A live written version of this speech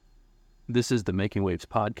This is the Making Waves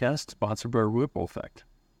podcast, sponsored by Ripple Effect.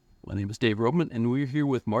 My name is Dave Roman, and we're here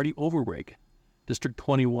with Marty Overbrake, District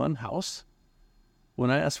 21 House. When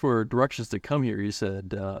I asked for directions to come here, you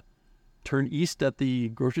said, turn east at the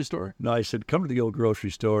grocery store? No, I said, come to the old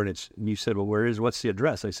grocery store, and you said, well, what's the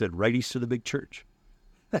address? I said, right east of the big church.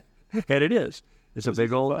 And it is. It's a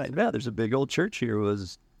big old, there's a big old church here.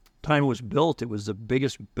 Time it was built, it was the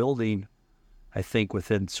biggest building, I think,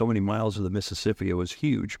 within so many miles of the Mississippi. It was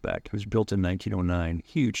huge back. It was built in 1909.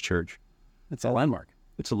 Huge church. It's a landmark.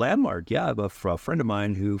 It's a landmark, yeah. I have a friend of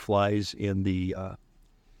mine who flies in the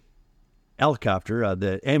helicopter,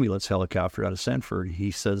 the ambulance helicopter out of Sanford. He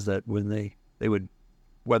says that when they would,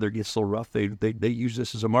 weather gets so rough, they use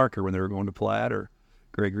this as a marker when they were going to Platt or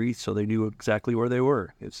Gregory, so they knew exactly where they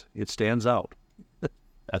were. It stands out.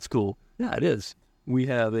 That's cool. Yeah, it is. We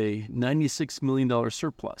have a $96 million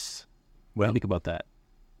surplus. What do you think about that?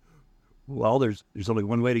 Well, there's only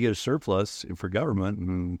one way to get a surplus for government,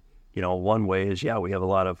 and one way is, we have a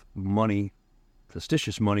lot of money,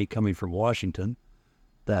 prestigious money coming from Washington.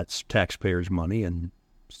 That's taxpayers' money, and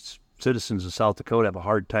citizens of South Dakota have a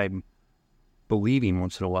hard time believing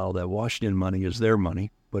once in a while that Washington money is their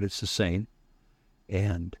money, but it's the same.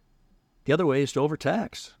 And the other way is to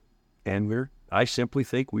overtax, and I simply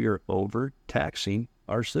think we are overtaxing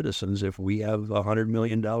our citizens if we have $100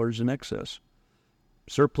 million in excess.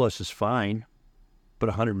 Surplus is fine, but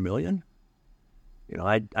 $100 million?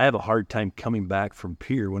 I have a hard time coming back from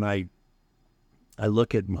Pierre when I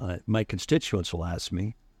look at my constituents will ask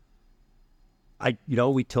me.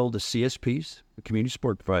 We told the CSPs, the community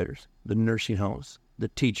support providers, the nursing homes, the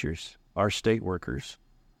teachers, our state workers,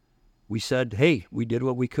 we said, hey, we did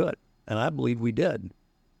what we could, and I believe we did.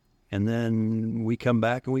 And then we come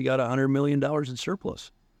back and we got $100 million in surplus.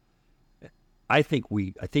 I think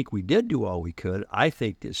we did do all we could. I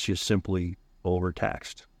think it's just simply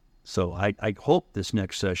overtaxed. So I hope this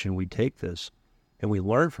next session we take this and we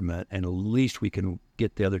learn from it, and at least we can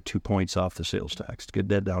get the other 2 points off the sales tax to get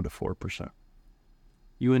that down to 4%.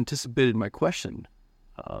 You anticipated my question.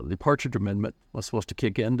 The Partridge Amendment was supposed to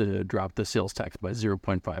kick in to drop the sales tax by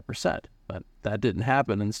 0.5%, but that didn't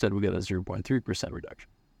happen. Instead, we got a 0.3% reduction.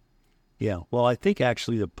 Yeah, well, I think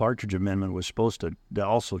actually the Partridge Amendment was supposed to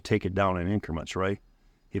also take it down in increments, right?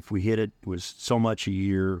 If we hit it, it was so much a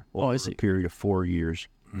year over a period of 4 years.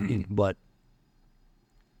 But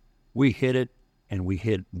we hit it, and we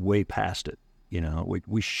hit way past it.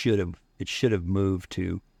 It should have moved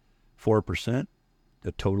to 4%,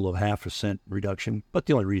 a total of 0.5% reduction. But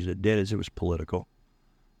the only reason it did is it was political.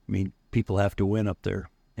 I mean, people have to win up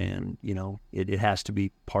there. And, it has to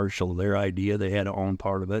be partial. Their idea, they had to own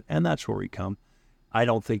part of it, and that's where we come. I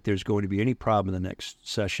don't think there's going to be any problem in the next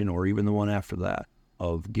session or even the one after that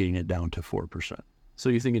of getting it down to 4%. So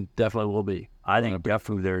you think it definitely will be? I think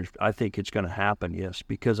definitely I think it's going to happen, yes,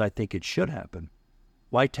 because I think it should happen.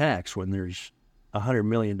 Why tax when there's $100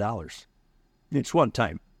 million? It's one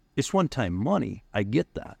time. It's one-time money. I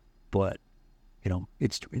get that. But,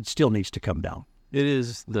 it still needs to come down. It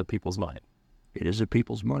is the people's money. It is the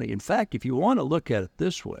people's money. In fact, if you want to look at it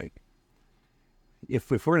this way, if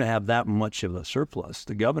we're going to have that much of a surplus,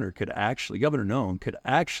 Governor Noem could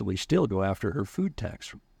actually still go after her food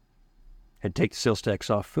tax and take the sales tax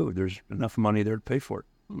off food. There's enough money there to pay for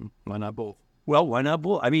it. Why not both? Well, why not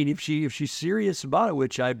both? I mean, if she's serious about it,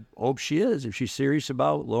 which I hope she is, if she's serious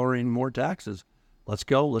about lowering more taxes, let's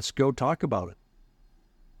go talk about it.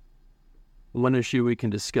 One issue we can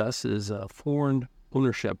discuss is foreign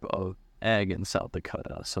ownership of ag in South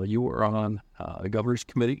Dakota. So you were on a governor's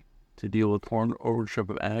committee to deal with foreign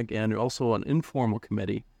ownership of ag, and also an informal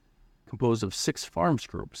committee composed of 6 farms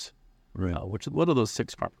groups. Right. What are those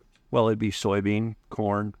 6 farm groups? Well, it'd be soybean,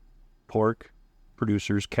 corn, pork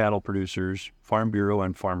producers, cattle producers, Farm Bureau,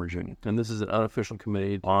 and Farmers Union. And this is an unofficial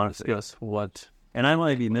committee to discuss what... And I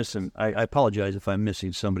might be missing, I apologize if I'm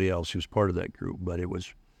missing somebody else who's part of that group, but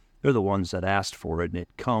they're the ones that asked for it, and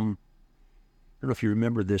I don't know if you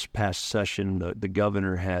remember this past session, the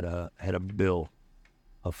governor had a bill,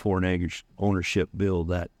 a foreign ag ownership bill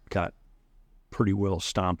that got pretty well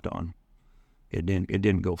stomped on. It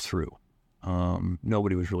didn't go through.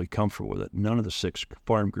 Nobody was really comfortable with it. None of the 6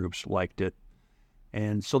 farm groups liked it.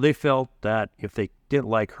 And so they felt that if they didn't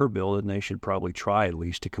like her bill, then they should probably try at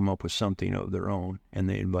least to come up with something of their own. And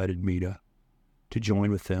they invited me to join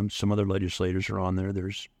with them. Some other legislators are on there.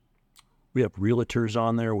 We have realtors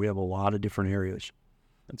on there. We have a lot of different areas.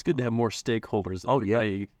 It's good to have more stakeholders. Oh,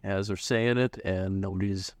 yeah. As they're saying it, and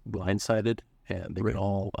nobody's blindsided, and they can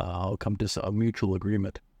all come to a mutual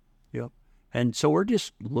agreement. Yep. And so we're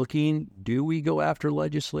just looking, do we go after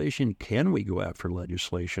legislation? Can we go after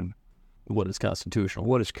legislation? What is constitutional?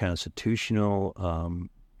 What is constitutional,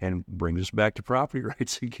 and brings us back to property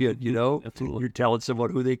rights again. You know, Absolutely. You're telling someone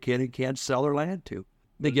who they can and can't sell their land to.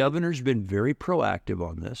 The governor's been very proactive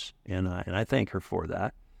on this, and I thank her for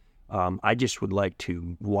that. I just would like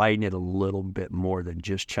to widen it a little bit more than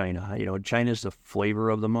just China. You know, China's the flavor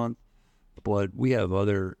of the month, but we have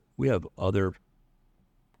other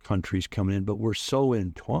countries coming in, but we're so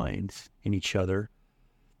entwined in each other.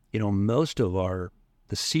 You know, most of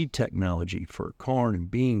the seed technology for corn and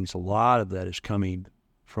beans, a lot of that is coming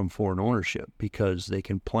from foreign ownership because they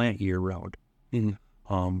can plant year round,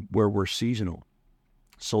 where we're seasonal.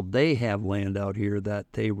 So they have land out here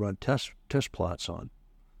that they run test plots on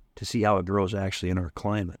to see how it grows actually in our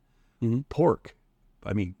climate. Pork.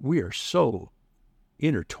 I mean, we are so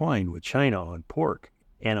intertwined with China on pork,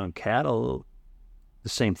 and on cattle, the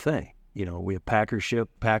same thing. You know, we have packers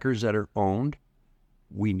that are owned.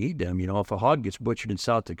 We need them. You know, if a hog gets butchered in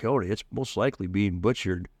South Dakota, it's most likely being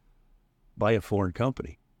butchered by a foreign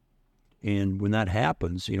company. And when that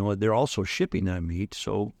happens, you know, they're also shipping that meat,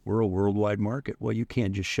 so we're a worldwide market. Well, you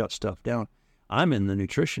can't just shut stuff down. I'm in the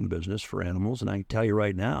nutrition business for animals, and I can tell you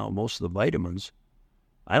right now, most of the vitamins,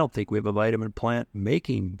 I don't think we have a vitamin plant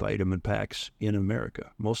making vitamin packs in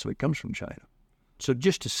America. Most of it comes from China. So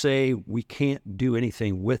just to say we can't do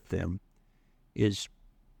anything with them is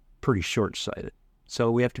pretty short-sighted.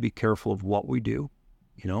 So we have to be careful of what we do,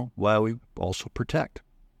 you know, while we also protect.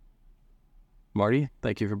 Marty,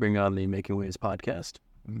 thank you for bringing on the Making Waves podcast.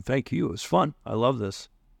 Thank you. It was fun. I love this.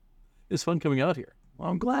 It's fun coming out here. Well,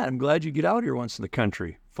 I'm glad. I'm glad you get out here once in the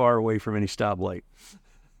country, far away from any stoplight.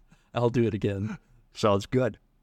 I'll do it again. Sounds good.